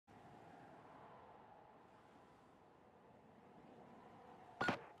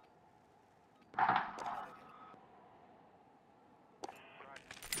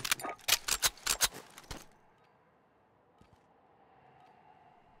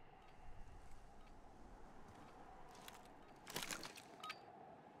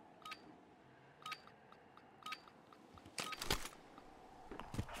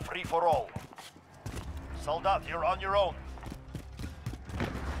for all. Soldat, you're on your own.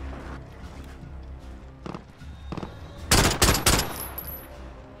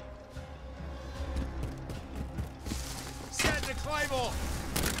 Set the Claymore!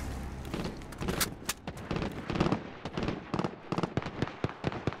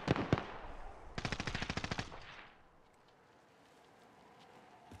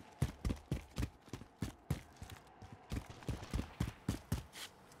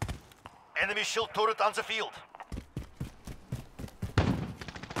 Enemy shield turret on the field.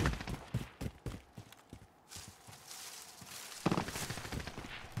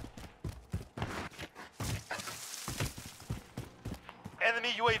 Enemy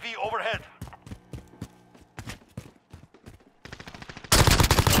UAV overhead.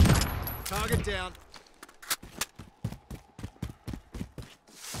 Target down.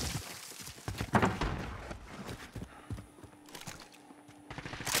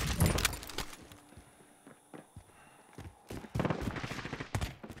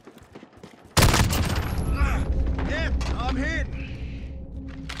 I'm hit!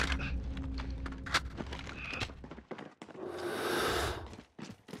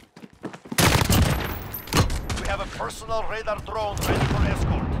 We have a personal radar drone ready for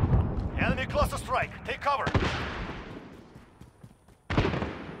escort. Enemy cluster strike. Take cover.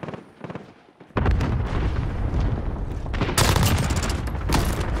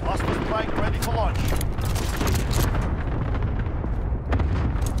 Cluster strike ready for launch.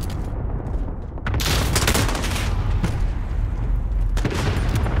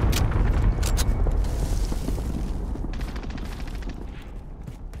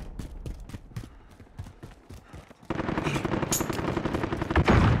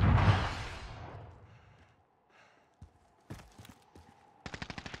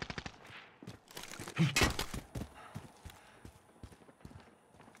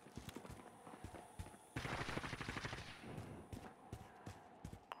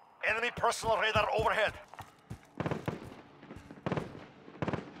 Enemy personal radar overhead.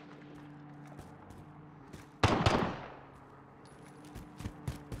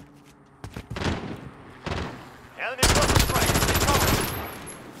 Enemy cluster strike. Take cover.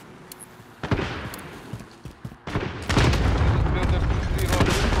 Builders 2-0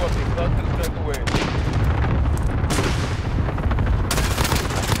 reporting. Cluster strike away.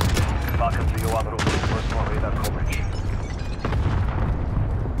 Falcon 3 en route. Personal radar coverage.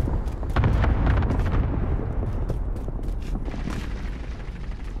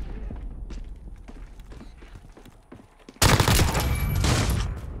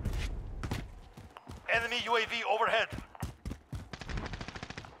 Enemy UAV overhead.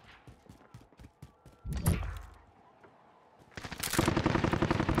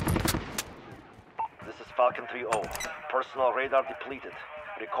 This is Falcon 3-0. Personal radar depleted.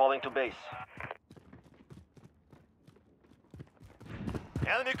 Recalling to base.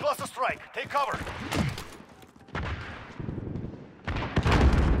 Enemy cluster strike. Take cover.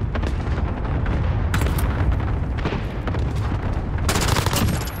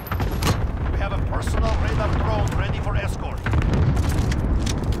 We have a personal radar drone ready for escort.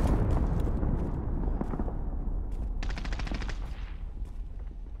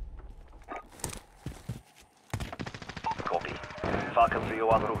 Copy. Falcon 3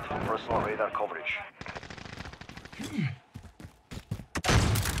 en route for personal radar coverage.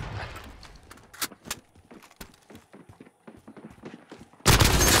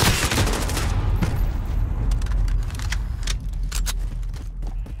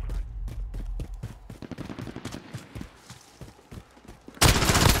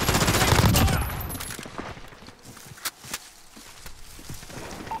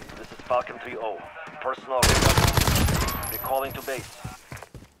 This is Falcon 3-0. Personal radar. Recalling to base.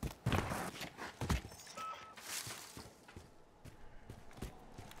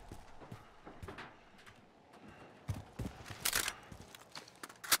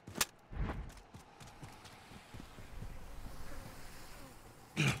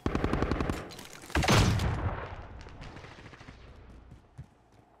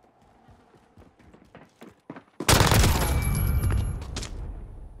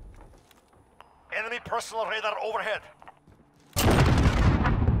 Enemy personal radar overhead.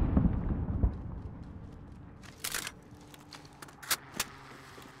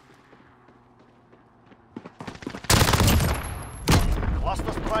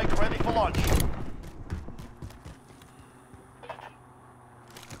 Cluster strike ready for launch.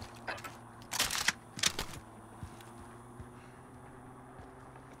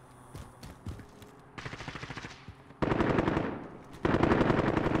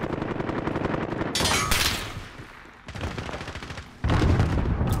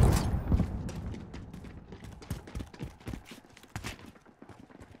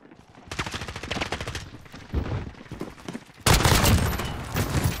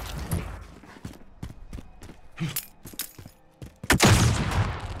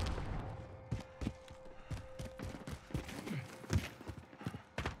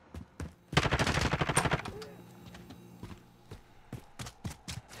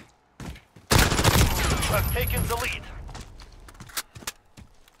 have taken the lead.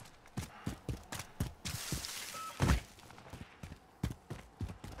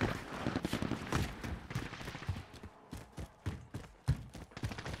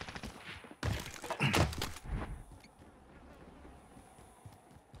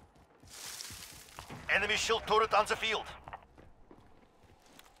 Enemy shield turret on the field.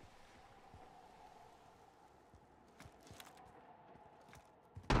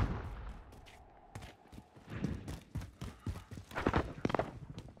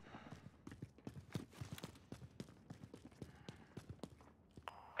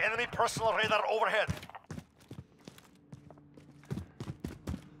 Enemy personal radar overhead.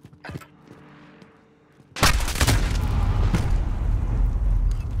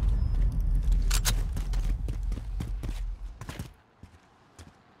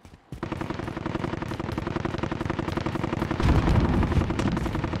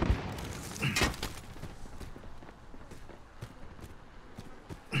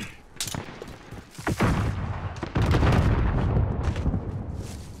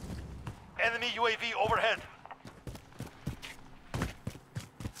 Enemy UAV overhead.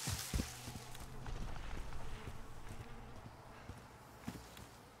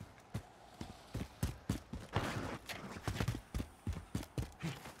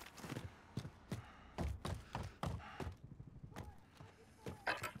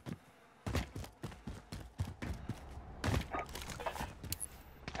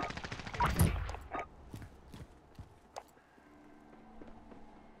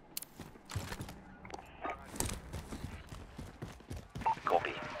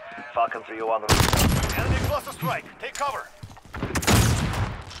 Copy. Falcon 3 on the roof. Enemy cluster strike. Take cover.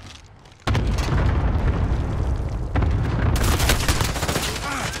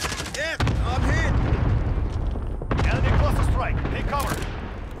 Yeah, I'm hit. Enemy cluster strike. Take cover.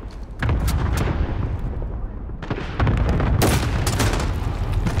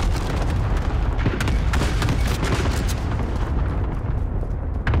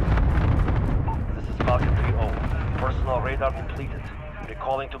 This is Falcon 3-0. Personal radar completed.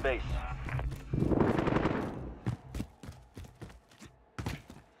 Recalling to base.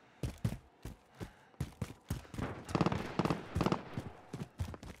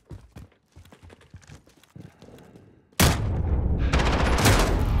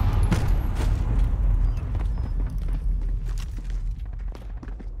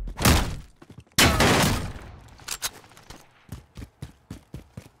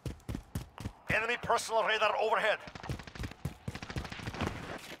 Enemy personal radar overhead.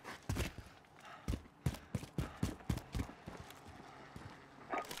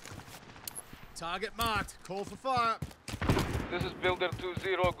 Target marked. Call for fire. This is Builder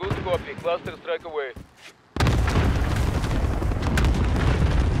 2-0. Good copy. Cluster strike away.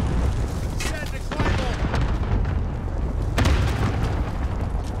 Send the claymore.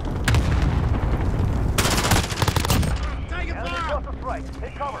 Taking Enemy fire. cluster strike.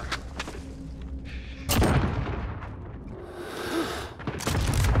 Take cover.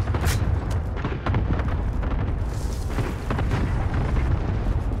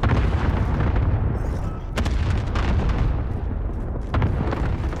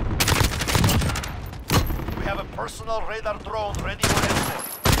 We have a personal radar drone ready for escort.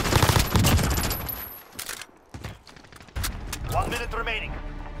 1 minute remaining.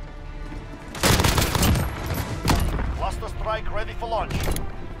 Cluster strike ready for launch.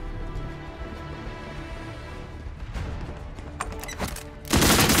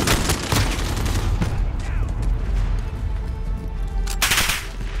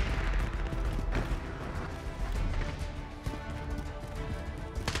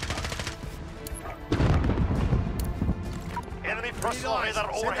 Enemy personal Nice.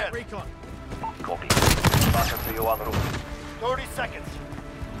 radar Send that overhead. recon. Copy. Falcon 3 on the roof. 30 seconds.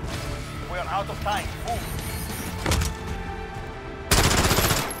 We are out of time. Move.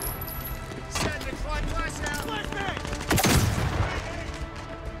 Send the climb flash out. Let me.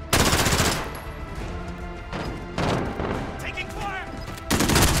 Taking fire.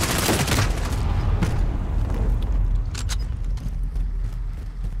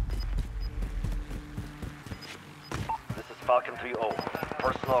 This is Falcon 3-0.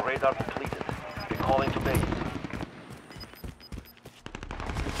 Personal radar completed. Recalling to base.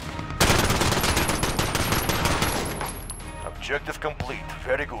 Objective complete.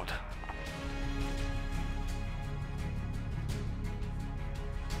 Very good.